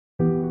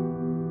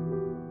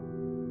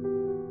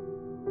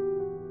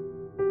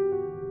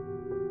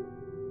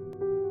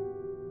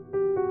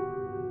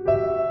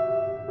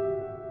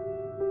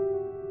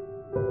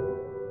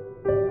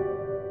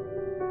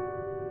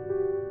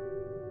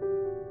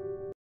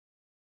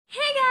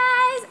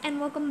and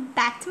welcome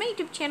back to my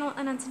YouTube channel,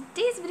 and on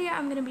today's video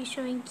I'm going to be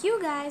showing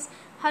you guys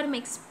how to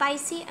make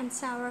spicy and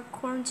sour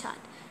corn chaat.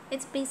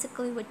 It's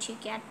basically what you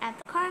get at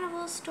the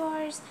carnival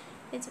stores.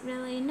 It's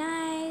really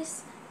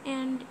nice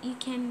and you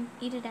can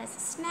eat it as a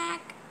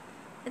snack.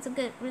 It's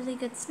a really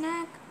good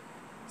snack.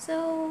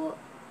 So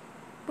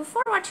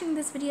before watching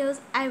these videos,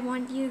 I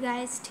want you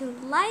guys to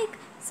like,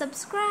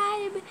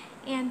 subscribe,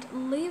 and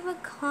leave a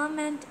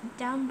comment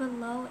down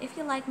below. If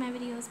you like my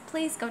videos,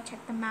 please go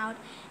check them out.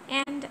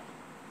 And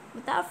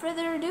without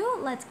further ado,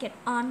 let's get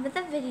on with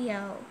the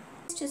video.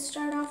 To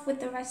start off with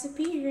the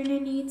recipe, you're going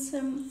to need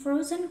some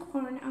frozen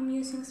corn. I'm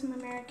using some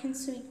American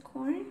sweet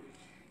corn.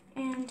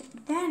 And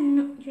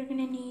then you're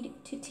going to need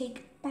to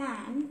take a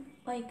pan,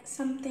 like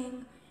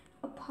something,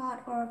 a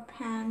pot or a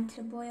pan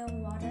to boil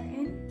water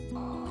in.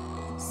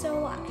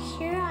 So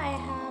here I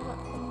have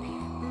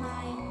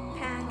my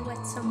pan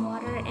with some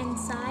water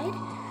inside.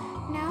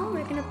 Now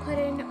we're going to put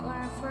in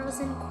our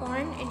frozen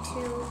corn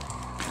into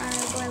our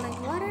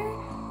boiling water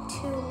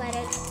to let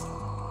it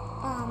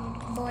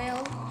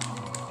boil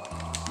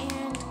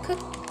and cook,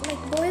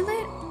 boil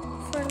it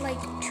for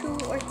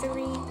 2 or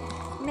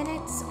 3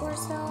 minutes or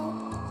so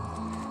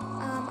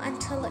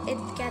until it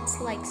gets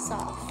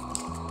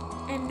soft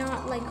and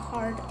not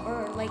hard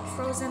or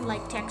frozen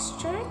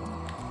texture.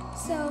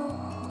 So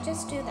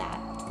just do that.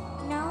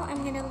 Now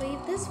I'm gonna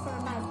leave this for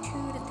about 2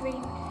 to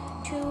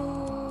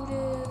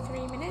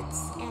 3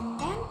 minutes, and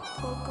then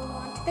we'll go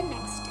on to the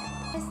next step.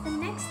 The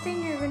next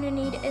thing you're gonna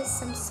need is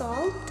some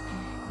salt,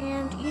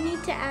 and you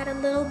need to add a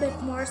little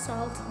bit more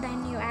salt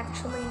than you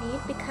actually need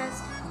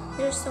because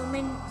there's so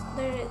many.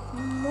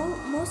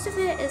 Most of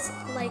it is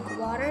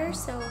water,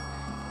 so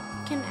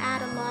you can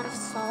add a lot of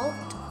salt.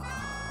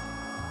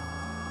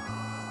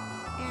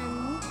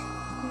 And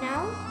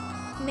now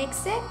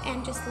mix it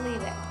and just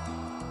leave it.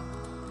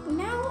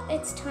 Now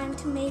it's time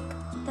to make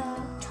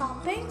the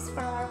toppings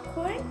for our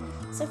corn.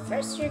 So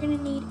first you're gonna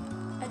need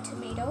a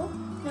tomato,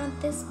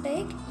 not this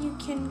big. You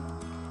can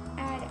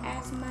add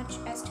as much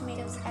as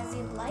tomatoes as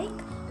you like.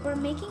 We're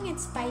making it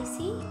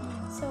spicy,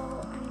 so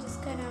I'm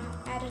just gonna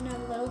add in a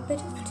little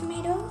bit of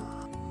tomato.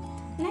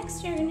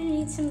 Next you're gonna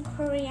need some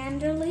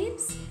coriander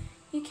leaves.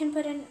 You can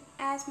put in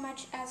as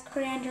much as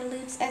coriander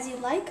leaves as you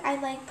like. I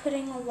like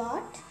putting a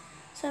lot,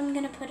 so I'm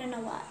gonna put in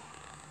a lot.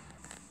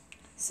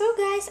 So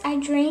guys, I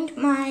drained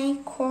my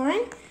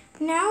corn.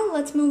 Now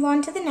let's move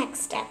on to the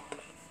next step.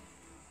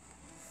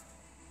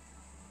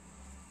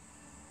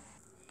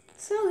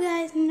 So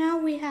guys, now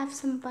we have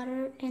some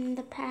butter in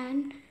the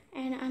pan,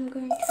 and I'm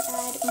going to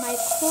add my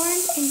corn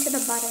into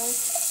the butter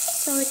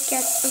so it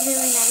gets a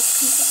really nice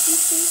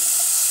consistency.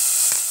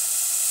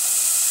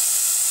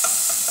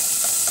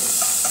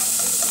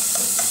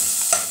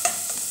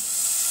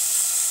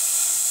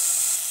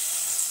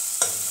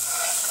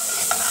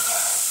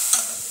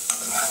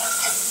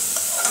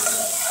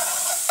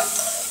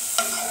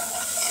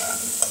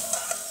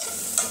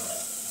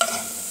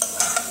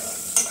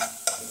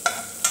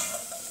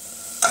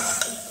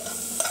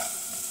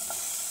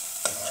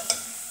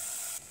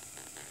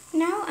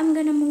 Now I'm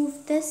going to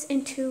move this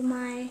into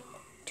my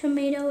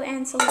tomato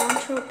and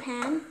cilantro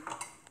pan.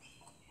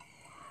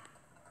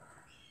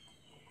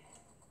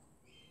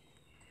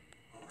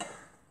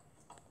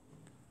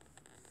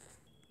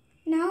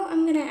 Now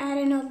I'm going to add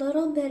in a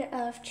little bit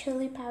of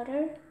chili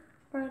powder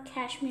or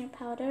cashmere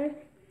powder.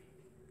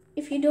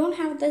 If you don't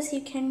have this,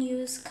 you can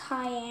use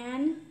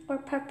cayenne or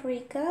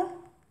paprika.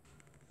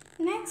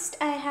 Next,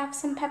 I have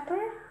some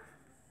pepper.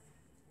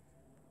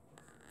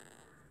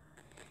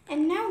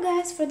 And now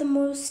guys, for the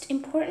most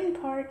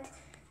important part,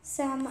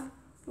 some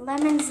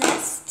lemon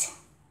zest.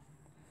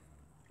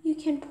 You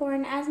can pour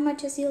in as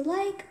much as you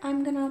like.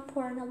 I'm gonna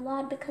pour in a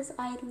lot because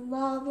I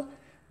love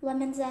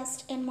lemon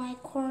zest in my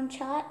corn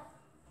chaat.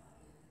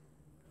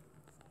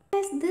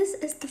 Guys, this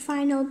is the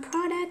final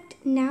product.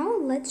 Now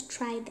let's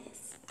try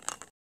this.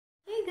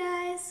 Hey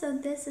guys, so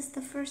this is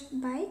the first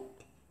bite.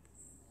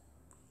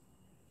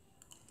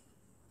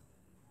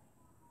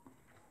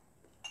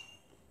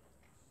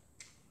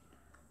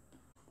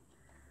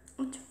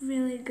 It's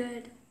really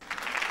good.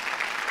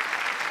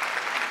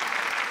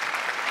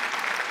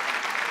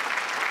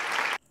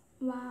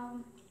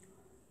 Wow.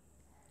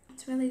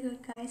 It's really good,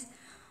 guys.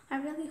 I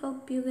really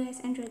hope you guys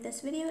enjoyed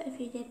this video. If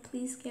you did,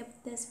 please give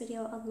this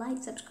video a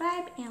like,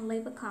 subscribe, and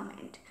leave a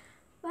comment.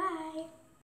 Bye!